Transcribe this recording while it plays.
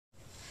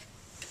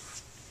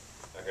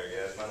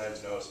my name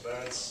is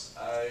Spence.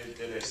 I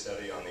did a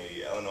study on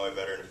the Illinois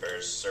Veteran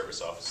Affairs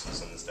Service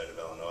offices in the state of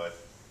Illinois.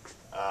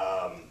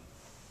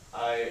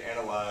 I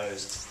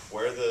analyzed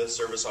where the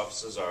service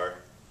offices are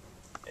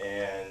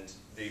and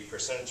the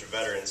percentage of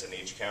veterans in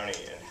each county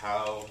and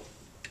how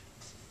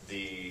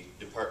the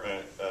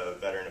Department of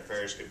Veteran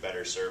Affairs could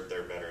better serve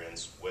their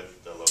veterans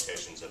with the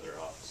locations of their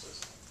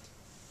offices.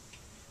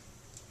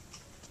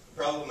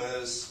 The problem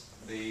is,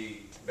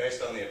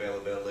 based on the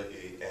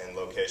availability and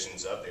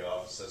locations of the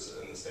offices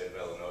in the state of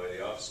Illinois,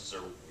 the offices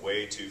are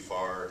way too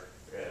far,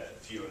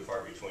 few and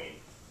far between,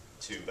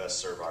 to best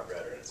serve our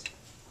veterans.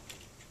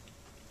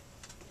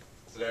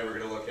 Today we're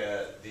going to look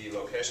at the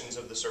locations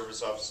of the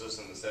service offices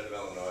in the state of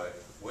Illinois,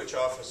 which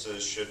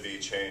offices should be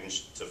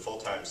changed to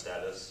full-time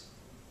status,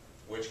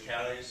 which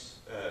counties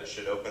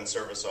should open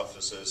service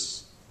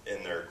offices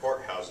in their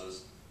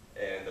courthouses,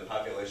 and the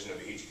population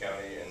of each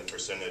county and the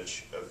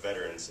percentage of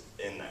veterans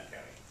in that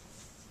county.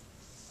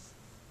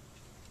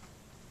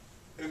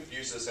 Who could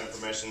use this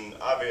information?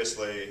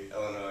 Obviously,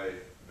 Illinois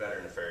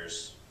Veteran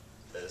Affairs,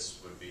 this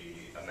would be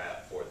a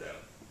map for them.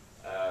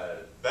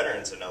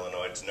 Veterans in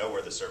Illinois to know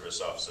where the service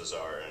offices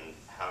are and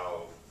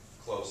how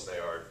close they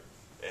are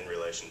in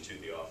relation to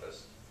the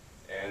office.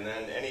 And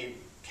then any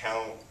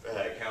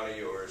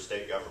county or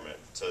state government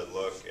to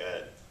look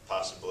at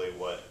possibly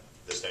what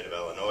the state of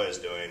Illinois is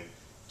doing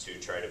to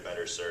try to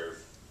better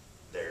serve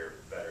their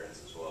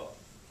veterans as well.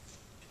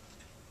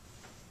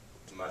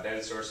 My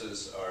data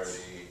sources are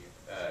the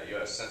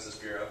U.S. Census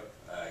Bureau.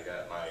 I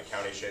got my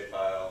county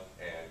shapefile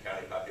and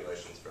county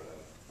populations from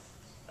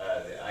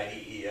them. The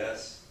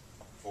IDES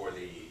for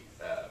the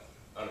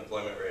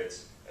unemployment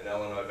rates, and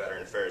Illinois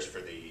Veteran Affairs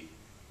for the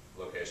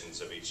locations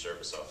of each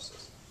service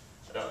offices.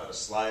 I don't have a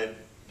slide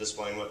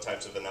displaying what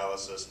types of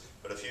analysis,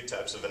 but a few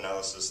types of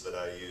analysis that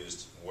I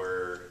used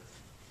were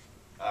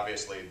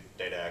obviously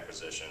data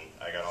acquisition.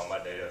 I got all my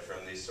data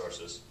from these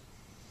sources.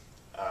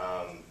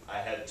 I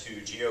had to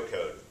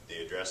geocode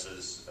the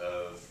addresses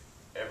of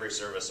every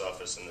service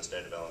office in the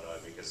state of Illinois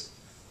because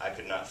I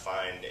could not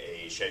find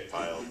a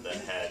shapefile that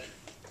had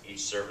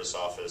each service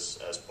office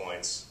as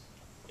points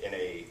in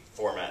a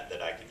format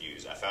that I could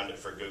use. I found it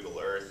for Google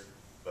Earth,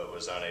 but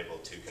was unable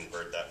to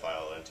convert that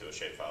file into a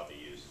shapefile to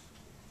use.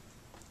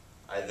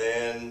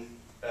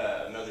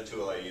 Another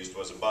tool I used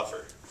was a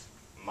buffer.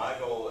 My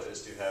goal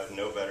is to have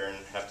no veteran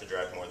have to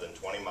drive more than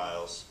 20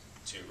 miles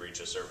to reach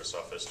a service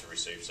office to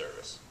receive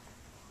service.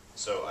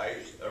 So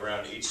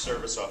around each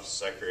service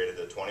office, I created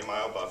a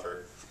 20-mile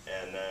buffer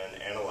and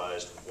then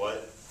analyzed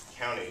what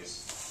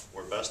counties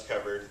were best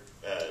covered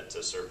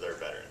to serve their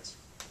veterans.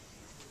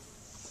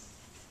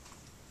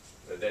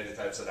 The data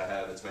types that I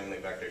have, it's mainly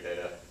vector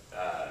data.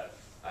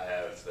 I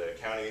have the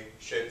county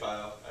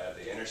shapefile, I have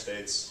the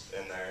interstates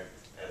in there,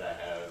 and I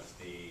have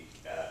the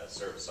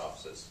service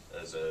offices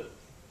as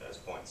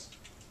points.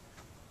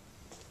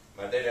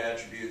 My data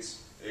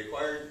attributes, the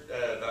acquired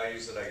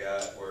values that I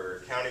got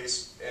were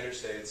counties,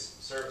 interstates,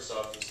 service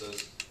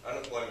offices,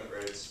 unemployment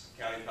rates,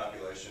 county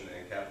population,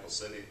 and capital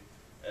city.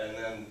 And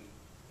then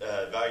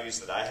values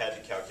that I had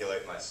to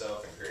calculate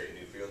myself and create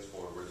new fields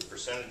for were the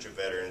percentage of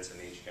veterans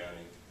in each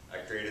county. I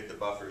created the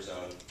buffer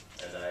zone,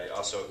 and I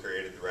also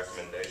created the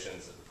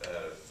recommendations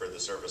for the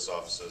service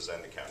offices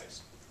and the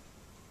counties.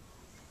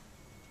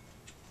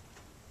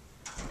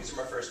 These are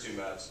my first two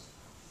maps.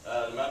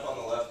 The map on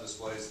the left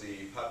displays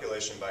the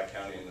population by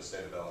county in the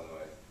state of Illinois.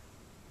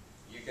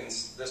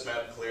 This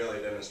map clearly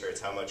demonstrates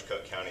how much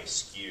Cook County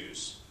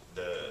skews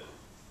the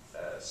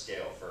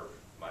scale for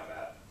my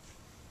map.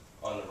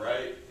 On the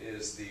right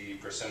is the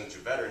percentage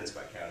of veterans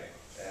by county,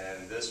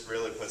 and this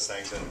really puts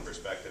things into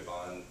perspective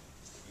on,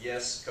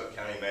 yes, Cook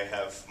County may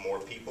have more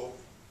people,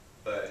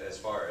 but as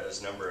far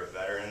as number of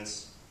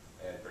veterans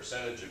and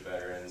percentage of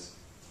veterans,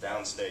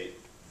 downstate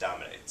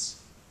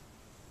dominates.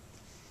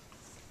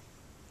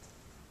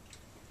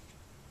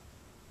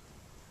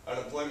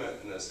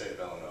 Unemployment in the state of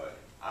Illinois.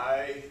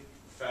 I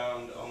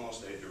found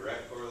almost a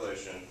direct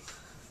correlation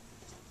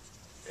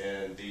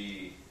in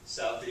the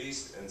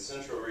southeast and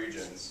central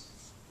regions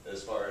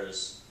as far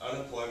as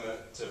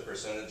unemployment to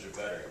percentage of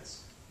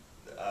veterans.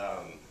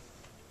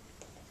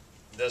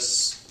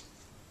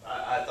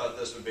 I thought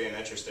this would be an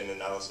interesting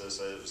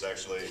analysis. It was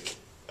actually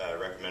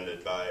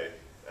recommended by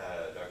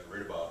Dr.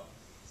 Rudabaugh,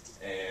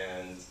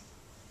 and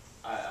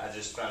I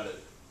just found it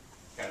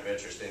kind of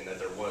interesting that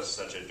there was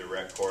such a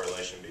direct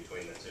correlation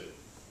between the two.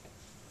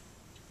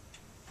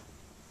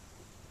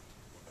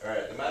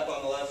 Alright, the map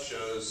on the left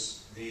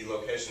shows the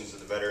locations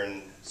of the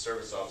veteran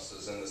service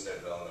offices in the state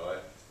of Illinois.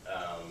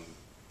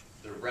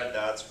 The red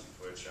dots,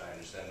 which I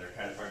understand they're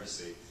kind of hard to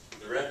see,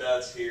 the red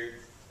dots here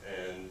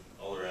and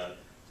all around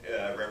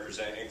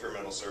represent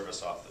incremental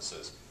service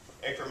offices.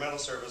 Incremental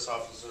service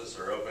offices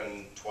are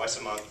open twice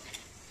a month,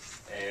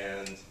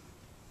 and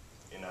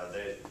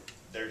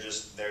they're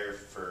just there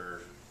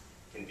for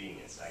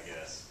convenience, I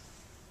guess.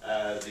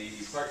 The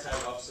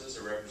part-time offices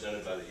are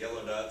represented by the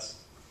yellow dots,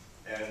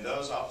 and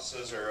those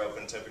offices are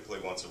open typically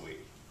once a week.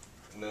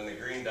 And then the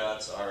green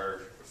dots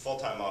are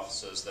full-time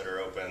offices that are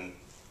open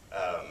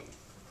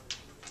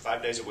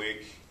 5 days a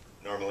week,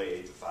 normally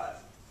 8 to 5.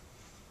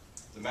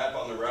 The map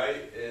on the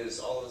right is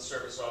all of the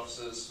service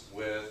offices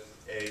with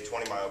a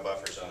 20-mile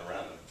buffer zone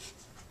around them.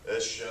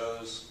 This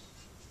shows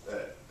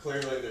that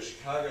clearly the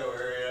Chicago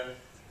area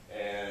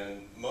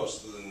and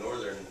most of the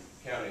northern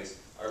counties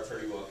are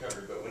pretty well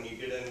covered, but when you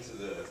get into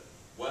the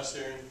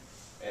western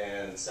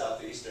and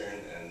southeastern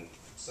and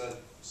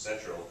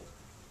central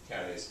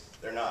counties,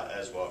 they're not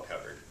as well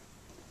covered.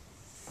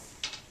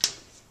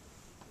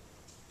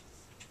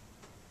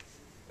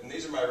 And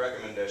these are my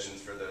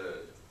recommendations for the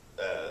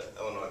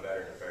Illinois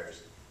Veteran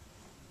Affairs.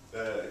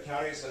 The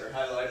counties that are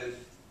highlighted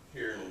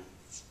here in,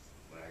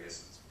 well, I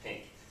guess it's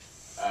pink,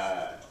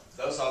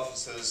 those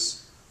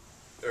offices,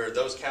 or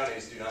those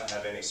counties do not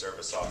have any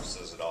service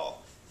offices at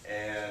all.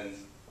 And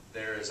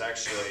there is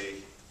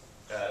actually,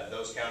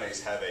 those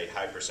counties have a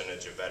high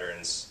percentage of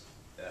veterans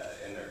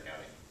in their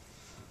county.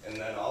 And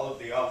then all of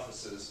the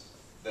offices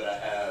that I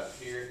have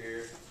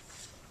here,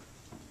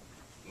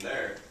 and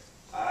there,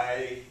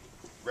 I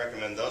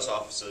recommend those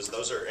offices.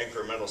 Those are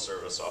incremental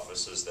service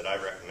offices that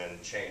I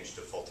recommend change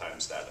to full-time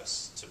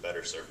status to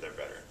better serve their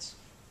veterans.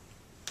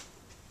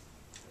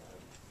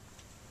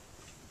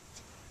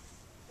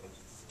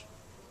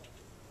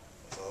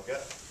 That's all I've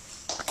got.